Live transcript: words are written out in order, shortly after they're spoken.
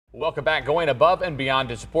Welcome back. Going above and beyond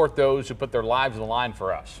to support those who put their lives on the line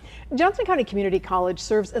for us. Johnson County Community College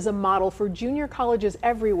serves as a model for junior colleges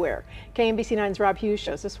everywhere. KMBC 9's Rob Hughes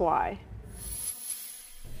shows us why.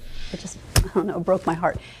 It just, I don't know, broke my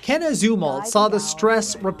heart. Kenna Zumwalt saw the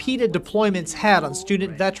stress repeated deployments had on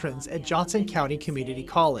student veterans at Johnson County Community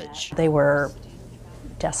College. They were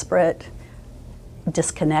desperate,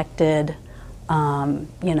 disconnected, and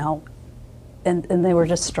they were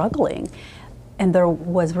just struggling. And there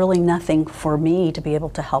was really nothing for me to be able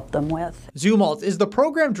to help them with. Zumwalt is the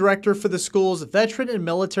program director for the school's Veteran and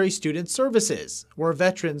Military Student Services, where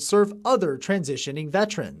veterans serve other transitioning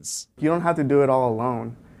veterans. You don't have to do it all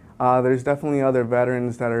alone. There's definitely other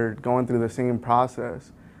veterans that are going through the same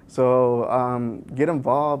process. So get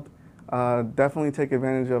involved. Definitely take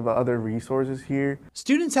advantage of other resources here.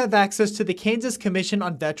 Students have access to the Kansas Commission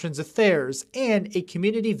on Veterans Affairs and a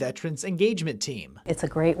community veterans engagement team. It's a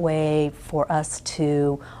great way for us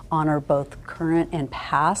to honor both current and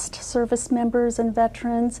past service members and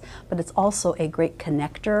veterans, but it's also a great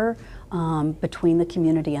connector between the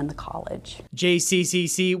community and the college.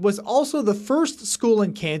 JCCC was also the first school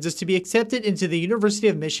in Kansas to be accepted into the University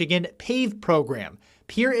of Michigan PAVE program,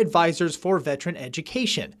 Peer Advisors for Veteran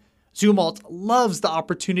Education. Zumwalt loves the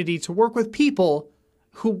opportunity to work with people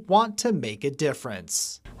who want to make a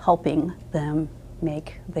difference. Helping them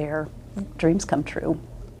make their dreams come true.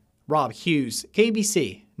 Rob Hughes,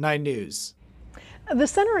 KBC 9 News. The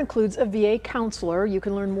center includes a VA counselor. You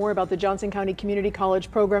can learn more about the Johnson County Community College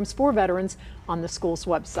programs for veterans on the school's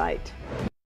website.